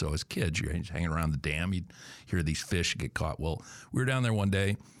times. So as kids, you're hanging around the dam, you'd hear these fish get caught. Well, we were down there one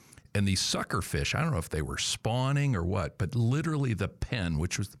day, and these sucker fish, I don't know if they were spawning or what, but literally the pen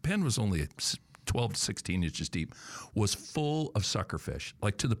was only 12 to 16 inches deep, was full of sucker fish,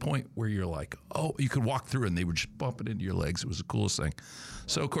 like to the point where you're like, oh, you could walk through and they would just bump it into your legs. It was the coolest thing.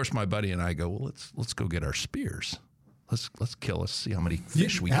 So of course my buddy and I go, well, let's go get our spears. Let's see how many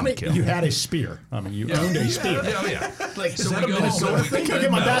fish we can kill. You had a spear. I mean, you owned a spear. Yeah. Like, So we go home. I think I'll get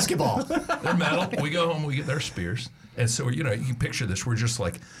my basketball. They're metal. We go home. We get their spears, and so you can picture this. We're just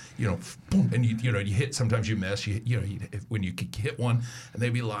like, boom, and you hit. Sometimes you miss. When you hit one, and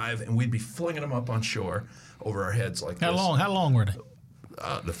they'd be live, and we'd be flinging them up on shore over our heads like How this. long were they?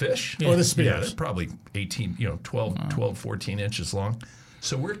 The fish Or the spears. Yeah, they're probably 18, 12, 14 inches long.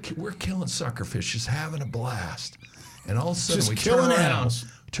 So we're killing suckerfish, just having a blast. And all of a sudden Just we killing animals.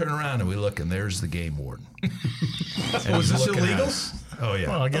 turn around and we look, and there's the game warden. And Was he's this looking at illegal? us. Oh yeah.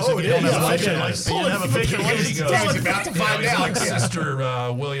 Well, I guess Oh, if you don't yeah, have a fishing yeah. license, you don't have a fishing He license. goes, He's about to find he's out. like Sister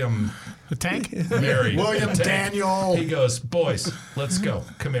William The tank? Mary. William Tank. Daniel. He goes, boys, let's go.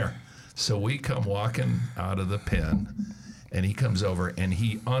 Come here. So we come walking out of the pen, and he comes over and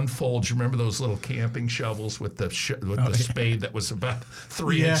he unfolds. You remember those little camping shovels with the spade that was about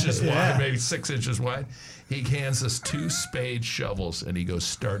 3 inches wide, maybe 6 inches wide? He hands us 2 spade shovels, and he goes,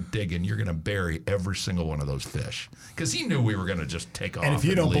 start digging. You're going to bury every single one of those fish. Because he knew we were going to just take off. And if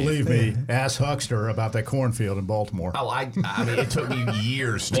you don't leave. believe me, ask Huckster about that cornfield in Baltimore. Oh, I mean, it took me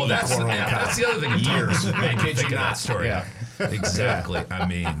years to Well, eat that's corn on the cob. the other thing. Years. I kid you think of not. that story. Yeah. Exactly. I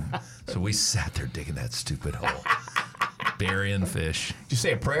mean, so we sat there digging that stupid hole. Burying fish. Did you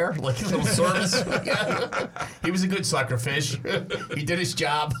say a prayer? Like a little service? He was a good sucker fish. He did his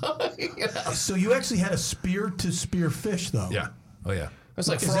job. So you actually had a spear to spear fish, though. Yeah. Oh, yeah. It's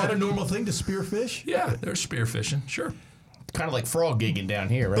like Is that a normal thing to spear fish? Yeah, they're spear fishing. Sure. kind of like frog gigging down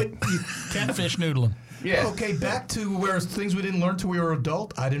here, right? Catfish noodling. Yeah. Okay, back to where things we didn't learn till we were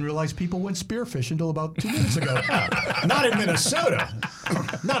adult. I didn't realize people went spearfishing until about 2 minutes ago. Not in Minnesota.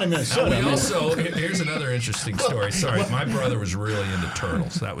 Not in Minnesota. We also, here's another interesting story. Sorry, my brother was really into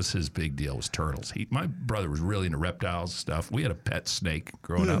turtles. That was his big deal, was turtles. My brother was really into reptiles and stuff. We had a pet snake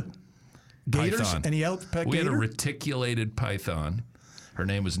growing up. Gators? Python. Any pet We had a gator? reticulated python. Her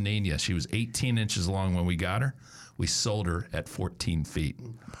name was Nina. She was 18 inches long when we got her. We sold her at 14 feet.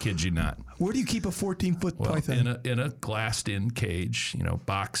 Kid you not. Where do you keep a 14-foot Well, python? in a glassed-in cage,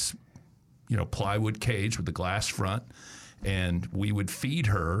 box, plywood cage with the glass front, and we would feed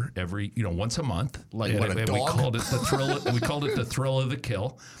her every, once a month. Like and what, a dog? We called it the thrill. We called it the thrill of the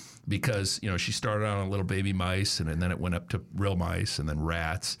kill, because she started out on little baby mice, and then it went up to real mice, and then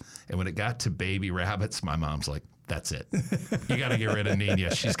rats, and when it got to baby rabbits, my mom's like, that's it. You got to get rid of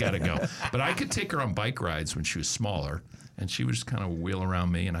Nina. She's got to go. But I could take her on bike rides when she was smaller, and she would just kind of wheel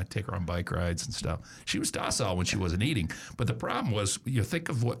around me, and I'd take her on bike rides and stuff. She was docile when she wasn't eating. But the problem was, you think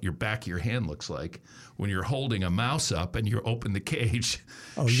of what your back of your hand looks like when you're holding a mouse up and you open the cage.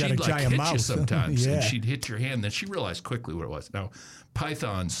 Oh, you she'd got a giant hit you mouse. sometimes, Yeah. and she'd hit your hand. Then she realized quickly what it was. Now,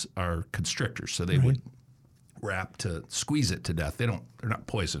 pythons are constrictors, so they would wrap to squeeze it to death. They're not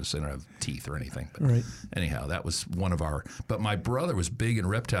poisonous. They don't have teeth or anything. But Right. anyhow, that was one of our. But my brother was big in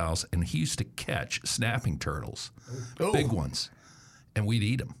reptiles, and he used to catch snapping turtles, big ones, and we'd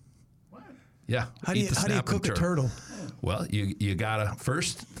eat them. Yeah. How do you cook a turtle? Well, you gotta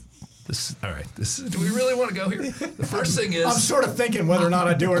first. Do we really want to go here? The first thing is. I'm sort of thinking whether or not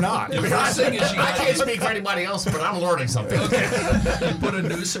I do or not. The first thing is I can't speak for anybody else, but I'm learning something. you put a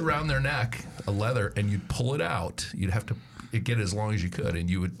noose around their neck, a leather, and you'd pull it out. You'd have to get it as long as you could, and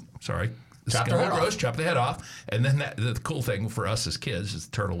you would, the Chop skin the would head roast, chop the head off, and then the cool thing for us as kids is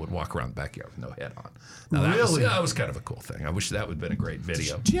the turtle would walk around the backyard with no head on. Now, that was kind of a cool thing. I wish that would have been a great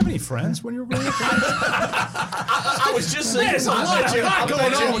video. Do you have any friends when you were growing up? I was just saying, There's a lot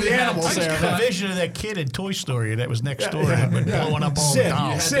going on with the animals I just there. got a vision of that kid in Toy Story that was next door and been blowing up all the Sid,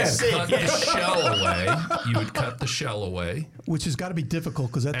 dolls. You had to cut the shell away. You would cut the shell away, Which has got to be difficult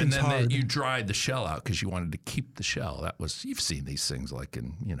because that and thing's then hard. you dried the shell out because you wanted to keep the shell. You've seen these things like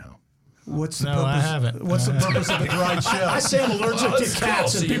in. What's the No, purpose? I haven't. What's the purpose of a dried shell? I say I'm allergic It's to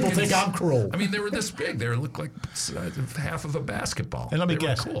cats, cool. and people think I'm cruel. I mean, they were this big. They looked like half of a basketball. And let me They were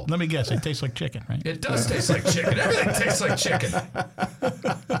guess. Cool. Let me guess. It tastes like chicken, right? It does taste like chicken. Everything tastes like chicken.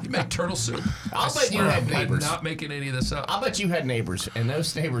 You make turtle soup. I'll bet you swear, had I'm neighbors. not making any of this up. I'll bet you had neighbors, and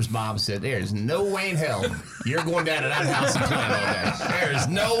those neighbors' mom said, "There's no way in hell you're going down to that house and playing all day. There's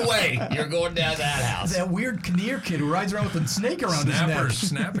no way you're going down to that house." That weird Kinnear kid who rides around with a snake around his neck.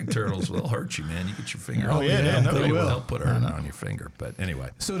 Snapping turtles will hurt you, man. You get your finger. Oh, yeah, no, they will. They'll put hurt on your finger. But anyway,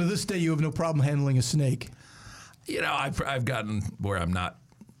 So to this day, you have no problem handling a snake. I've gotten where I'm not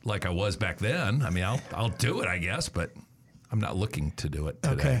like I was back then. I mean, I'll do it, I guess, but I'm not looking to do it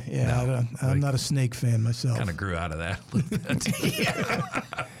today. Okay, yeah, I'm not a snake fan myself. Kind of grew out of that a little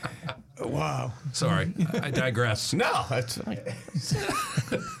bit. Wow. Sorry, I digress. No, that's fine.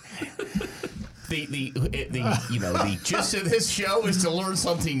 The gist of this show is to learn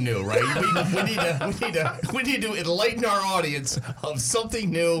something new, right? We need to enlighten our audience of something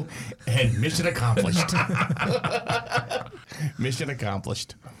new, and mission accomplished. Mission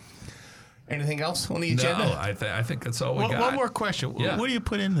accomplished. Anything else on the agenda? No, I think that's all we got. One more question. Yeah. What do you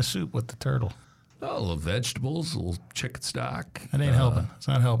put in the soup with the turtle? Oh, a little vegetables, a little chicken stock. That ain't helping. It's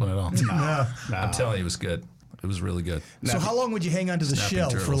not helping at all. I'm telling you, it was good. It was really good. So how long would you hang on to the Snapping shell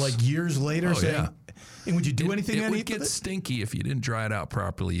for, turtles. like years later? Oh, saying, yeah. And would you do anything It on would it? get stinky if you didn't dry it out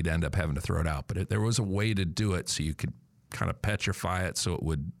properly. You'd end up having to throw it out. But there was a way to do it so you could kind of petrify it so it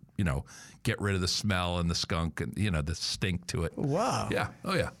would, get rid of the smell and the skunk and, the stink to it. Wow. Yeah.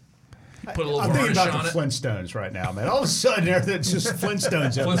 Oh, yeah. You put a little I'm thinking varnish about on the it. Flintstones right now, man. All of a sudden, it's just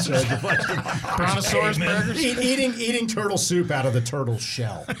Flintstones episodes. Brontosaurus burgers? Eating turtle soup out of the turtle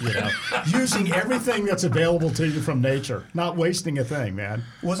shell, using everything that's available to you from nature, not wasting a thing, man.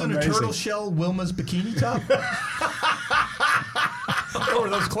 Wasn't Amazing. a turtle shell Wilma's bikini top? Or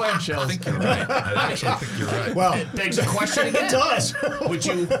those clam I shells? think you're right. I actually think you're right. Well, It begs a question again. it does.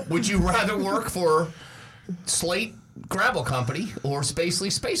 Would you rather work for Slate Gravel Company or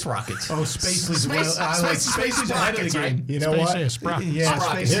Spacely Space Rockets? Oh, Spacely's Space- I like Space Spacely's ahead of the Rockets, game. right? You know Space what? is sprocket. Yeah,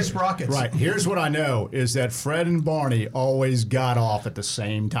 Sprockets. Spacely's Sprockets. Right. Here's what I know is that Fred and Barney always got off at the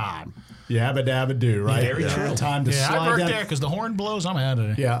same time. Yabba dabba do, right? Very true. Time to Yeah, I slide work down. there because the horn blows. I'm out of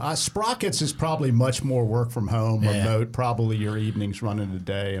there. Yeah, Sprockets is probably much more work from home, remote. Probably your evenings running the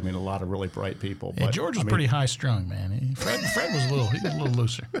day. I mean, a lot of really bright people. Yeah, But George was pretty high strung, man. Fred was a little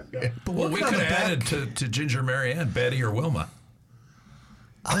looser. Well, we could have added to Ginger Marianne, Betty or Wilma.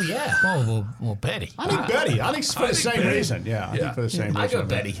 Oh, yeah. Well, Betty. I think Betty. I think it's for the same Betty. reason. Yeah, I think for the same reason. I go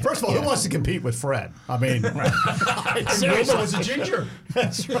Betty. First of all, who wants to compete with Fred? I mean, Wilma was a ginger.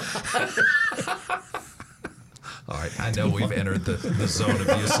 That's right. All right, I know we've entered the zone of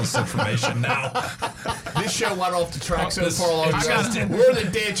useless information now. This show went off the track so This- far along. it just did. We're in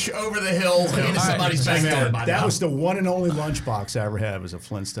the ditch, over the hill, into somebody's back door by That now. was the one and only lunchbox I ever had. Was a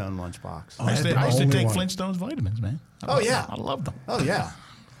Flintstone lunchbox. I used to Only take one. Flintstones vitamins, man. Oh, yeah. I loved them. Oh yeah.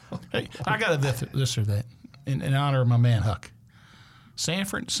 Hey, I got a this or that in honor of my man Huck.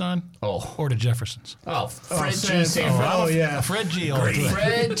 Sanford and Son or the Jeffersons? Oh, Fred G. Sanford. Oh yeah. Fred G. all the way.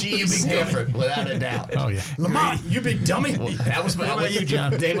 Fred G. Sanford, without a doubt. Oh, yeah. Lamont, you big dummy. That was my What about you,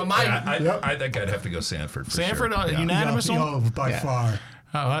 John? Dave of mine. I think I'd have to go Sanford for Sanford, sure. Yeah. unanimous on? by far.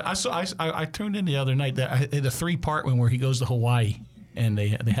 I tuned in the other night that the 3-part one where he goes to Hawaii and they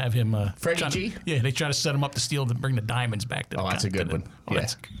have him. Freddie trying to- G? Yeah, they try to set him up to steal to bring the diamonds back. To Oh, that's a good one. Oh, Yeah.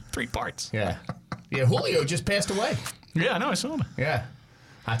 that's 3 parts. Yeah. Yeah, Julio just passed away. Yeah, I know. I saw him. Yeah.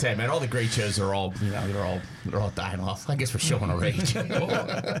 I tell you, man, all the great shows are all, they're all dying off. I guess we're showing our age.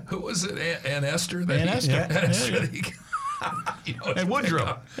 Who was it? Ann Esther? Ann Esther. Ann Esther. You know, Ed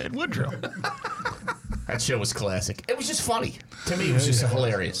Woodrow. That show was classic. It was just funny. To me, it was just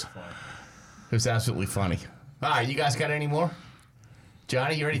hilarious. It was absolutely funny. All right, you guys got any more?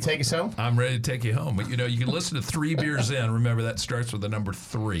 Johnny, you ready to take us home? I'm ready to take you home. But, you know, you can listen to 3 Beers In. Remember, that starts with the number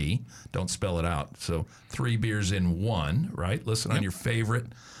 3. Don't spell it out. So 3 Beers In 1, right? Listen on your favorite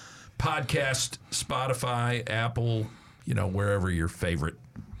podcast, Spotify, Apple, you know, wherever your favorite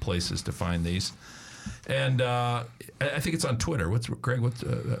places to find these. And I think it's on Twitter.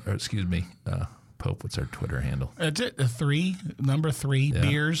 Pope, what's our Twitter handle? That's it. Number 3,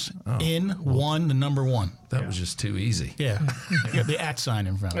 beers in 1, the number 1. That was just too easy. Yeah. You got the @ sign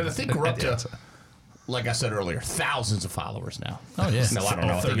in front And of I it. think we're up to, like I said earlier, thousands of followers now. Oh, yeah. No, I don't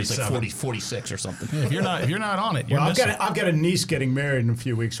know. I think it's like 37. 46 or something. Yeah, if you're not on it, you're Well, I've missing. got a niece getting married in a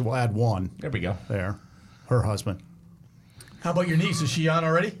few weeks. So we'll add one There we go. there. Her husband. How about your niece? Is she on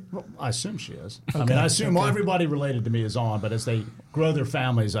already? Well, I assume she is. I mean, I assume everybody related to me is on, but as they grow their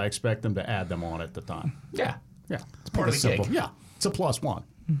families, I expect them to add them on at the time. Yeah. Yeah, It's part of the simple. gig. Yeah, it's a +1.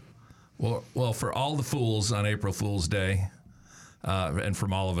 Well, for all the fools on April Fool's Day, and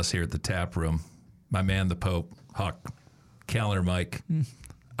from all of us here at the Tap Room, my man, the Pope, Huck, Calendar Mike,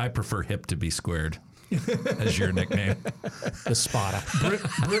 I prefer hip to be squared as your nickname. The spotter.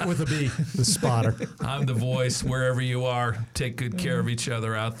 Brit with a B. The spotter. I'm the voice wherever you are. Take good care of each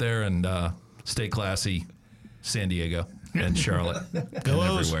other out there and stay classy, San Diego and Charlotte Go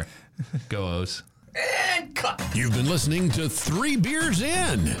and O's. everywhere. Go O's. And cut. You've been listening to 3 Beers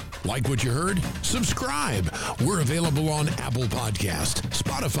In. Like what you heard? Subscribe. We're available on Apple Podcast,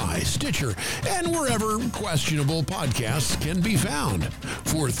 Spotify, Stitcher, and wherever questionable podcasts can be found.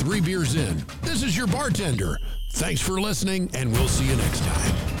 For 3 Beers In, this is your bartender. Thanks for listening, and we'll see you next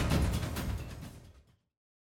time.